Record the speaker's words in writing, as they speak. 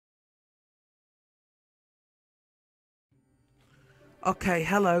Okay,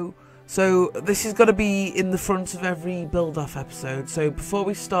 hello. So this is going to be in the front of every build-off episode. So before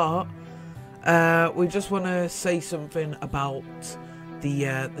we start, we just want to say something about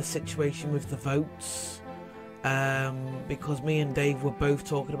the situation with the votes, because me and Dave were both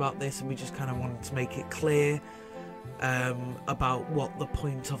talking about this, and we just kind of wanted to make it clear about what the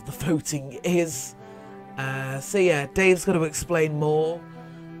point of the voting is. So yeah, Dave's going to explain more.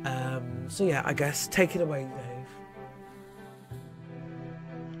 So yeah, I guess take it away, Dave.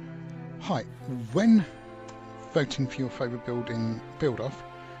 Hi, when voting for your favourite build-off,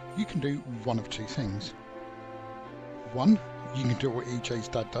 you can do one of two things. One, you can do what EJ's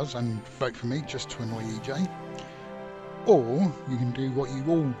dad does and vote for me just to annoy EJ. Or you can do what you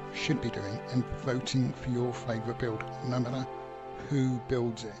all should be doing and voting for your favourite build, no matter who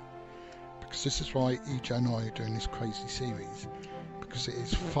builds it. Because this is why EJ and I are doing this crazy series, because it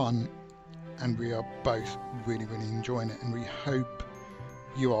is fun and we are both really enjoying it, and we hope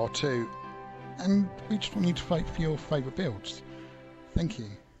you are too, and we just want you to vote for your favourite builds. Thank you.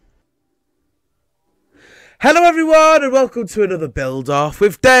 Hello everyone, and welcome to another build off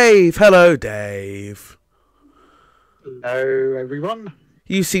with Dave. Hello Dave. Hello everyone.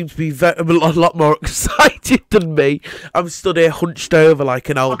 You seem to be a lot more excited than me. I'm stood here hunched over like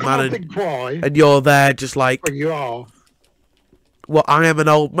an old man, Think why. and you're there just like, Well, you are. what, I am an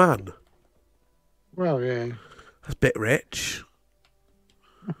old man? Well, yeah. That's a bit rich.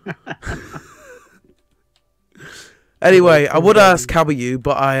 Anyway, I would ask how are you,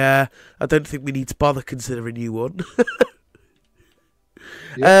 but I don't think we need to bother considering you won.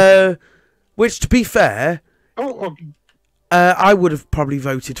 Yeah. Which, to be fair, Oh, I would have probably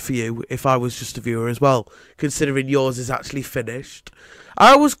voted for you if I was just a viewer as well, considering yours is actually finished.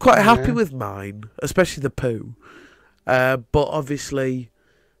 I was quite happy Yeah. with mine, especially the poo. But obviously,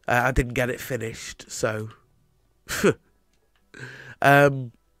 I didn't get it finished, so...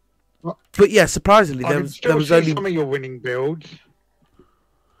 But yeah, surprisingly, I there can was still see only... some of your winning builds.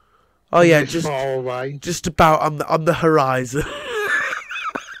 Oh yeah, This far away. just about on the horizon.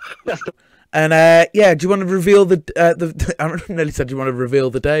 That's the- And yeah, do you want to reveal the I nearly said, do you want to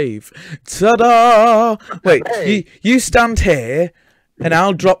reveal the Dave? Ta-da! Wait, Hey. you stand here, and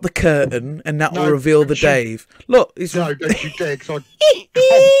I'll drop the curtain, and that will No, reveal the don't you- Dave. Look, it's No, don't you dare, 'cause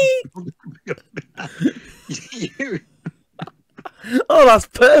you. oh, that's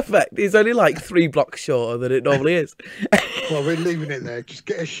perfect. He's only like 3 blocks shorter than it normally is. Well, we're leaving it there. Just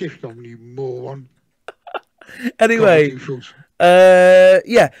get a shift on, you moron. Anyway, God,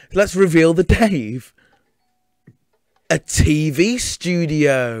 yeah, let's reveal the Dave. A TV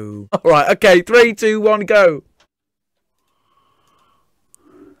studio. All right, okay, 3, 2, 1, go.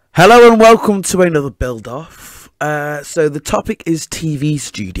 Hello and welcome to another build off. So the topic is TV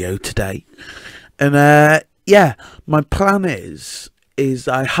studio today, and yeah, my plan is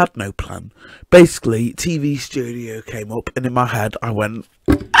I had no plan. Basically, TV studio came up, and in my head I went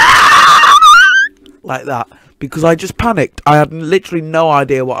like that because I just panicked. I had literally no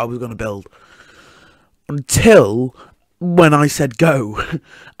idea what I was going to build until when I said go.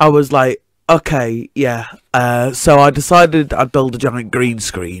 I was like, okay, yeah. So I decided I'd build a giant green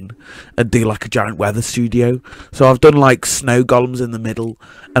screen and do like a giant weather studio. So I've done like snow golems in the middle,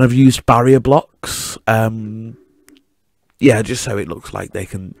 and I've used barrier blocks. Yeah, just so it looks like they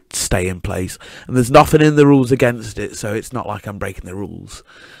can stay in place. And there's nothing in the rules against it, so it's not like I'm breaking the rules.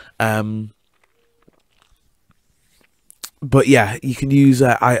 But yeah, you can use.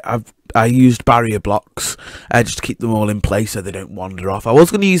 I used barrier blocks just to keep them all in place so they don't wander off. I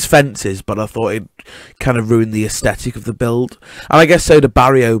was going to use fences, but I thought it'd kind of ruin the aesthetic of the build. And I guess so the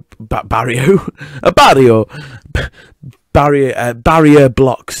barrier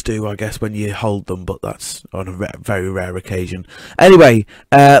blocks do, I guess, when you hold them, but that's on a very rare occasion. Anyway,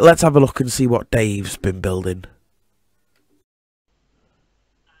 let's have a look and see what Dave's been building.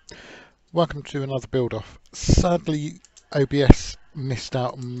 Welcome to another build-off. Sadly, OBS missed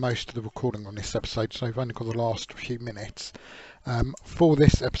out on most of the recording on this episode, so I've only got the last few minutes. For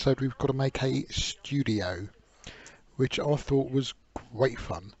this episode, we've got to make a studio, which I thought was great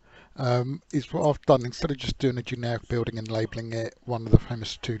fun. Is what I've done, instead of just doing a generic building and labelling it one of the famous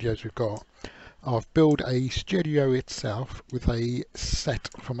studios we've got, I've built a studio itself with a set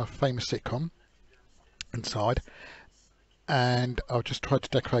from a famous sitcom inside, and I've just tried to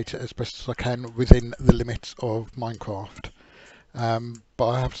decorate it as best as I can within the limits of Minecraft.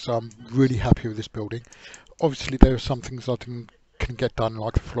 But I'm really happy with this building. Obviously there are some things I can get done,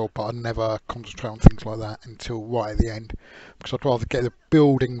 like the floor, but I never concentrate on things like that until right at the end, because I'd rather get the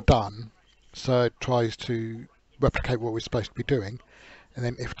building done so it tries to replicate what we're supposed to be doing, and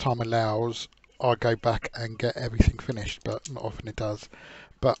then if time allows I go back and get everything finished, but not often it does.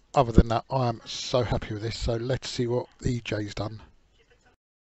 But other than that, I am so happy with this. So let's see what EJ's done.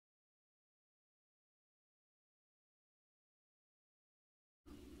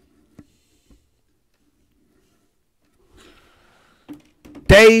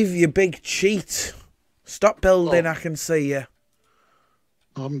 Dave, you big cheat. Stop building, I can see you.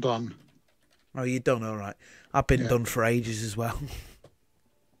 I'm done. Oh, you're done, all right. I've been done for ages as well.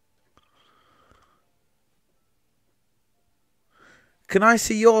 Can I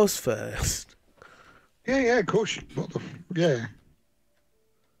see yours first? Yeah, of course. Yeah.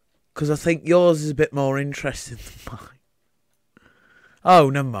 Because I think yours is a bit more interesting than mine. Oh,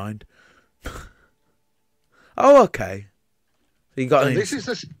 never mind. Oh, okay. So you got this is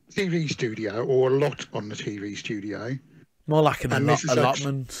a TV studio, or a lot on the TV studio. More like an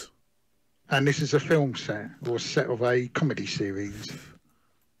allotment. And this is a film set, or a set of a comedy series.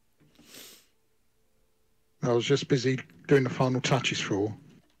 I was just busy doing the final touches for.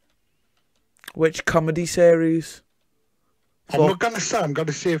 Which comedy series? I'm not going to say. I'm going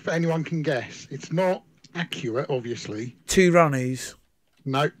to see if anyone can guess. It's not accurate, obviously. Two Ronnies.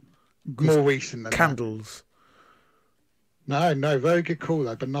 No. More recent than Candles. That. No. Very good call,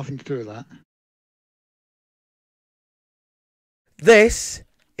 though, but nothing to do with that. This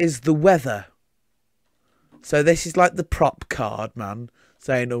is the weather. So this is like the prop card, man.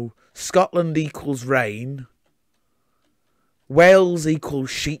 Saying, oh, Scotland equals rain. Wales equals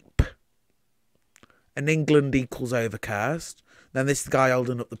sheep. And England equals overcast. Then this is the guy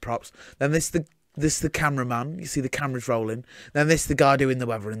holding up the props. Then this the cameraman. You see the cameras rolling. Then this the guy doing the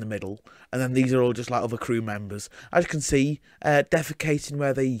weather in the middle. And then these are all just like other crew members. As you can see, defecating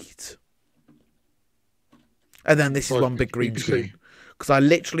where they eat. And then this is one big green screen. Because I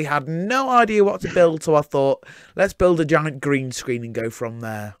literally had no idea what to build, so I thought, let's build a giant green screen and go from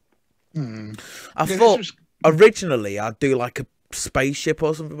there. I thought originally I'd do like a spaceship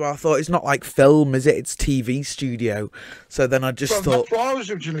or something, but I thought it's not like film, is it? It's TV studio. So then I just thought... That's what I was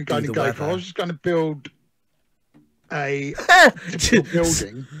originally going to go for. I was just going to build a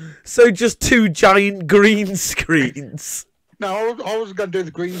building. So just two giant green screens. No, I wasn't going to do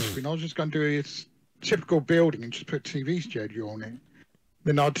the green screen. I was just going to do a typical building and just put a TV studio on it.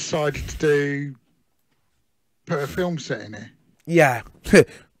 Then I decided to put a film set in it. Yeah.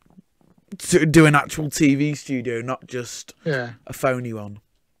 To do an actual TV studio, not just a phony one.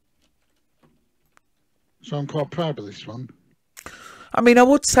 So I'm quite proud of this one. I mean, I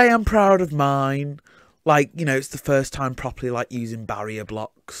would say I'm proud of mine. Like, you know, it's the first time properly like using barrier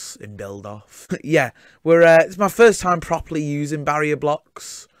blocks in Build Off. Yeah, it's my first time properly using barrier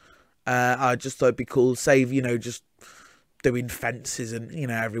blocks. I just thought it'd be cool, save, you know, just doing fences and, you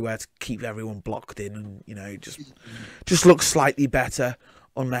know, everywhere to keep everyone blocked in, and, you know, just looks slightly better.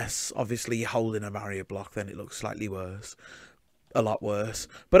 Unless obviously you're holding a barrier block, then it looks slightly worse, a lot worse.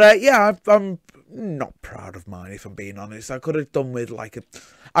 But yeah, I'm not proud of mine, if I'm being honest. I could have done with like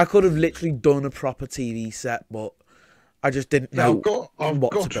I could have literally done a proper TV set, but I just didn't know I've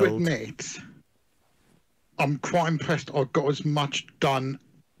what got to build. Admit, I'm quite impressed. I got as much done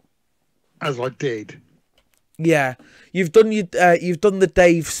as I did. Yeah, you've done the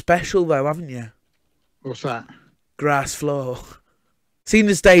Dave special though, haven't you? What's that? Grass floor. Seeing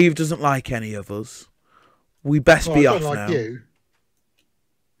as Dave doesn't like any of us, we best be off now. I don't like you.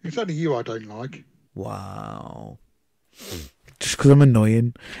 It's only you I don't like. Wow. Just because I'm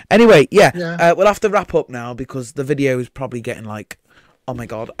annoying. Anyway, yeah. We'll have to wrap up now because the video is probably getting like, oh my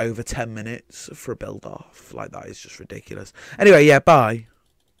god, over 10 minutes for a build off. Like, that is just ridiculous. Anyway, yeah, bye.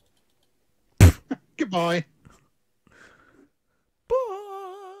 Goodbye. Bye.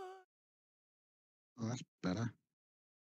 Oh, that's better.